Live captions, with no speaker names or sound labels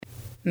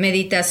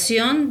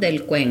Meditación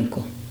del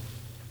Cuenco.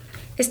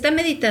 Esta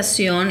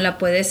meditación la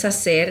puedes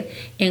hacer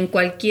en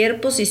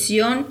cualquier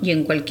posición y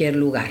en cualquier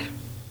lugar.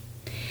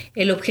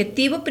 El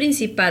objetivo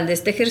principal de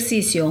este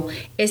ejercicio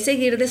es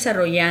seguir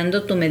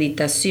desarrollando tu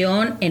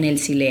meditación en el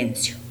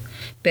silencio,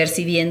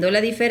 percibiendo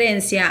la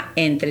diferencia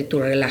entre tu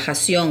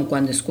relajación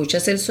cuando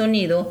escuchas el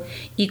sonido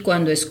y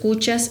cuando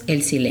escuchas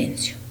el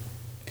silencio.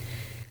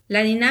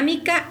 La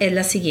dinámica es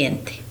la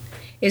siguiente.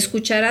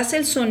 Escucharás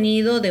el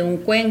sonido de un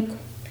cuenco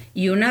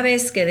y una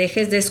vez que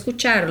dejes de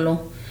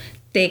escucharlo,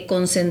 te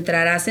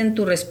concentrarás en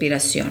tu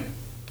respiración.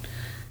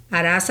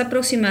 Harás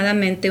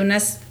aproximadamente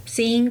unas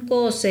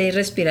 5 o 6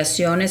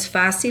 respiraciones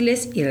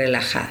fáciles y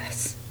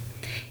relajadas.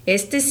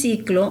 Este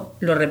ciclo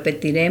lo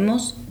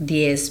repetiremos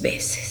 10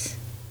 veces.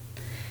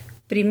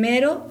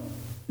 Primero,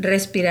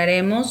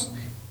 respiraremos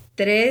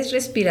 3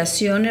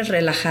 respiraciones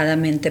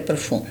relajadamente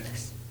profundas.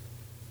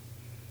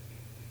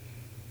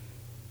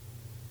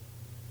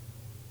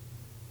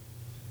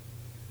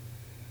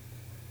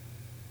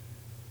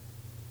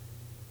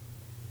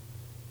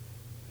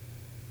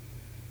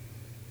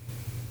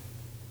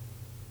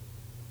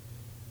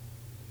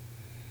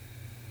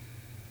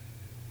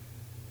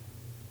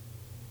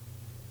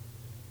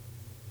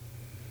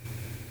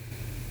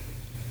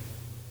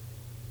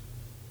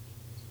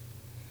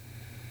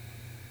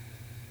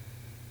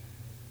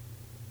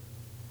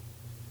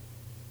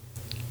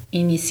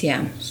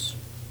 Iniciamos.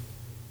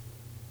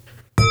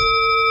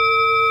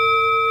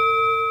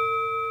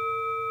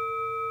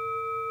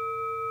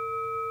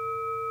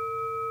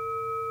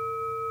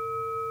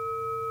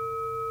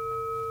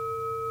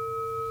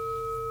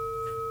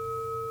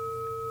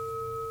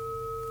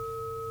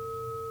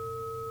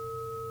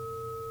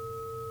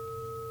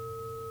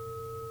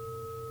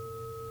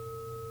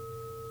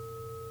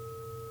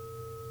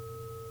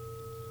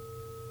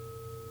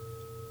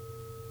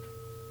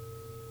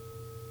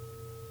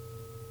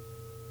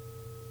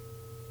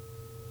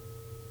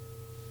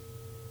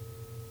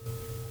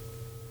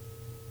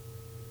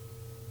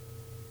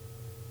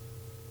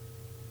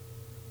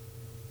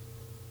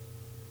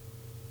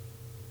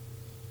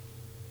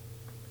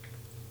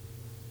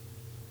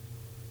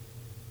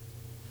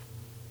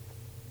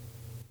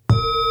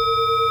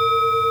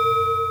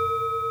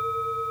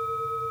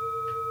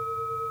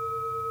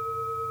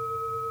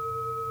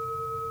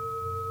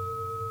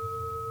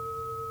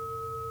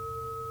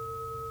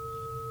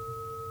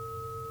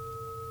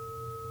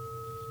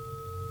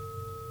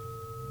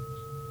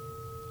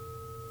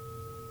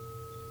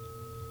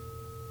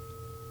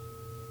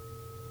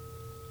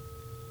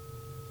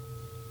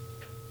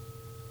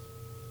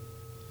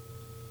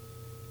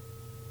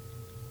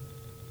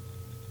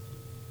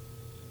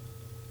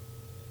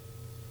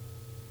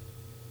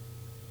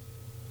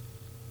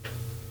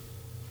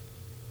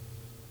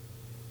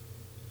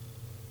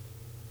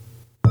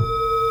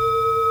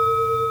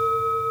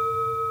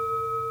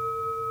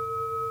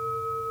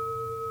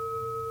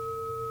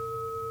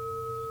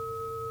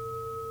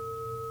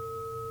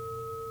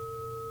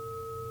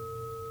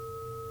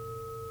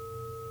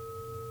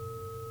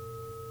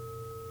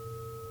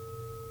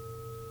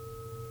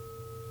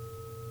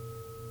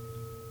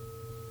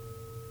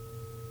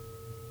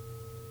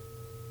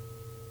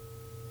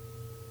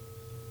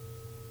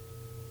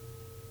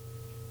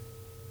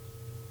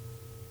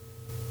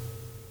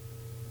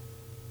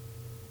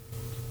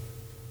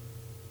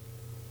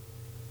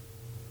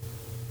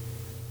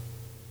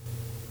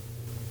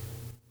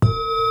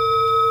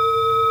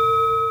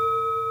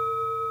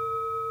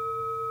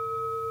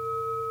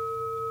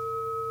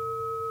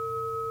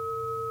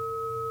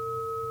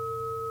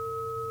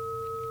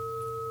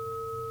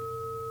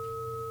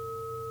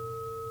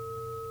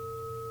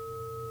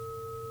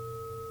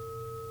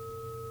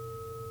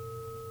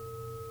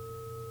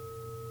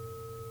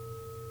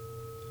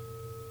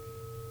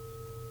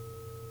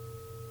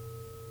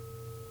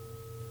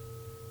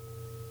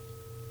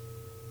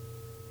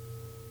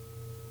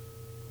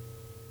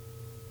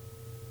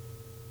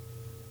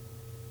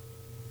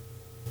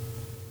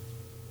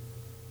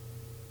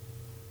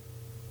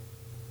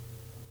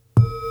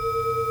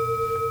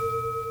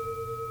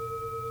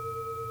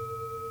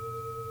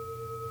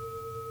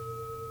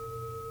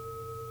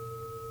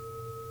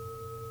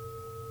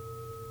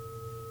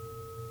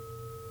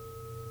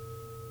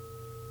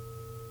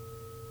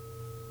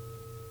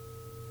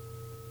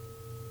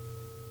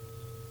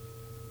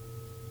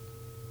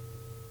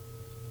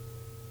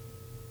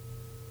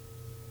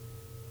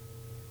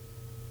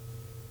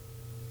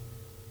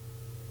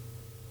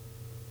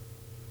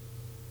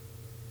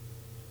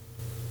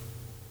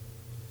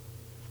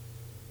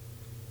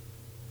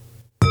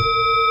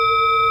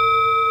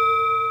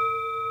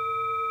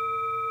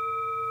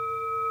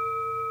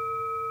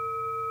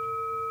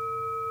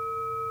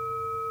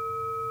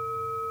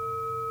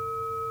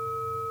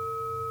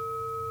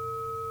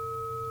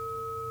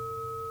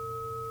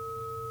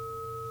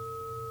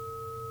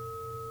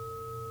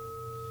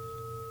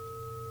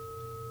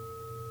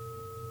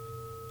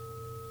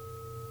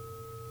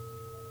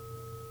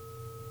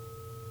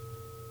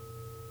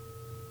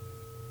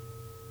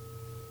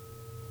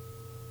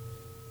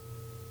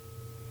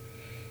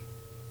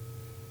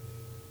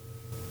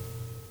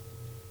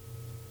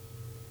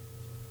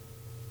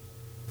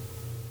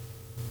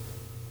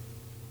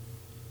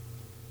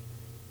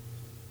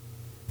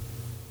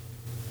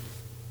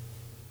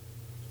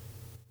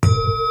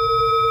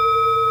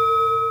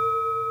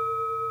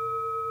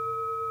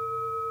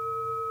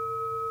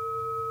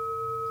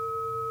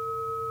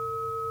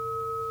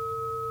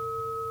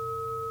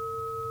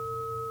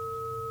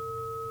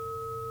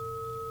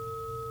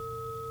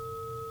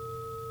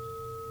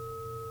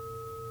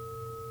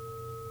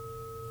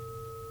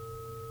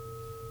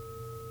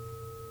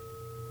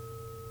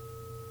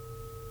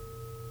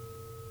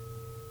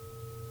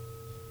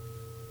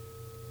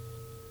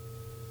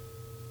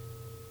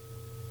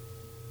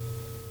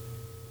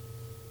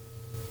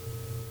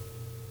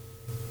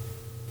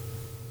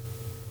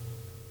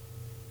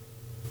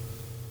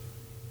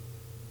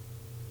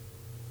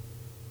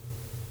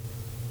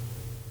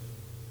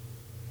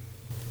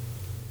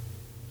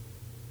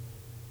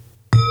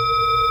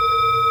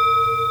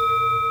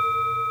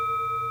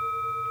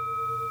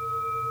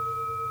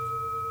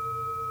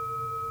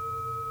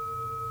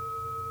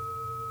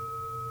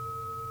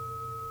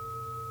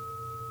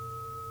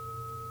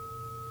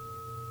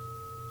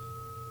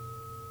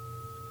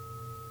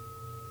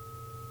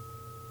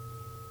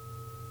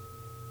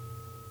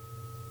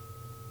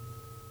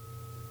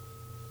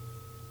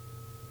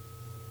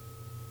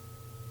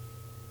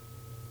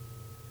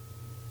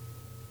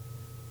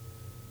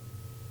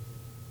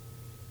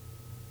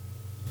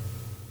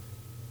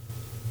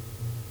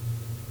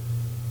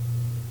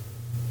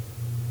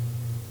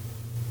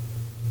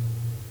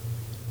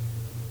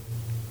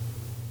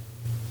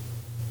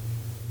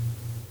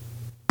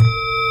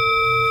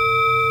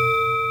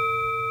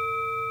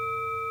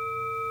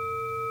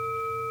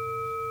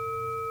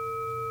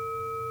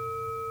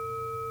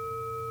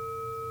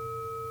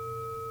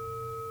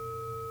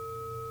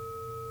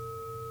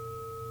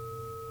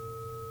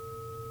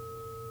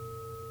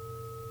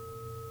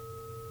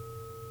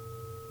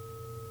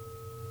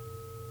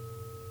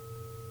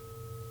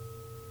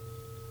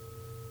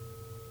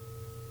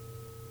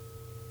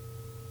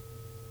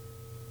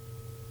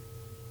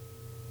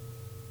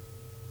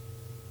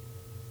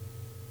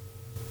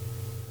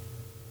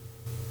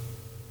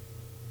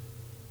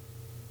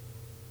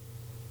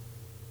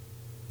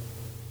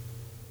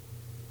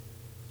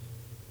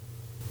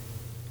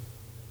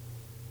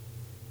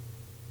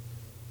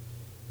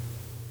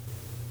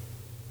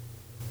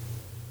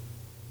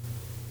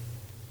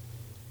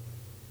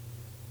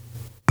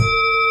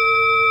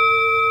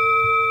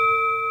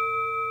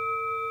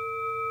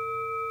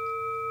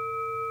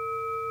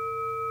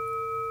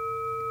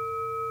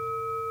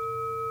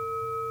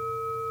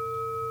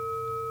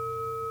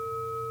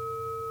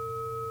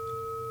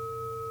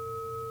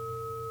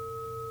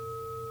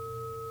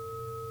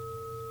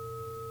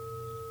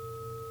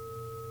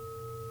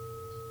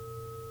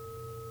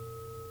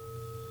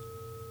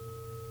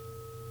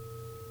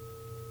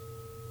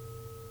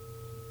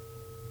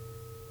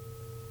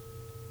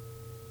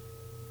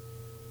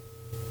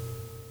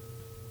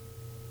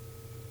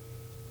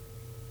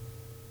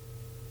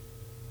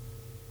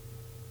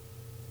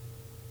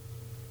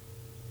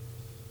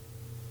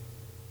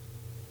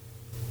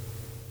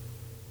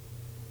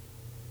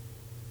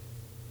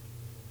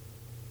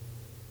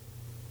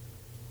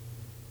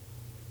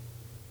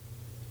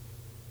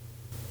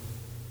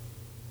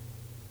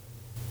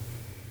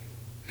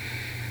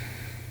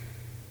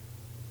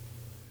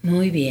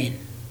 Muy bien.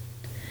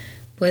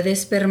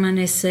 Puedes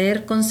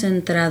permanecer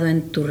concentrado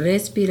en tu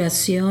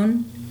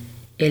respiración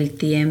el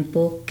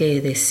tiempo que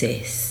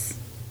desees.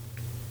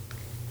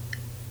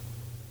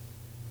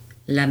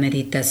 La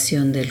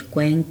meditación del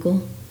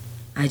cuenco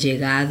ha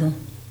llegado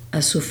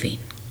a su fin.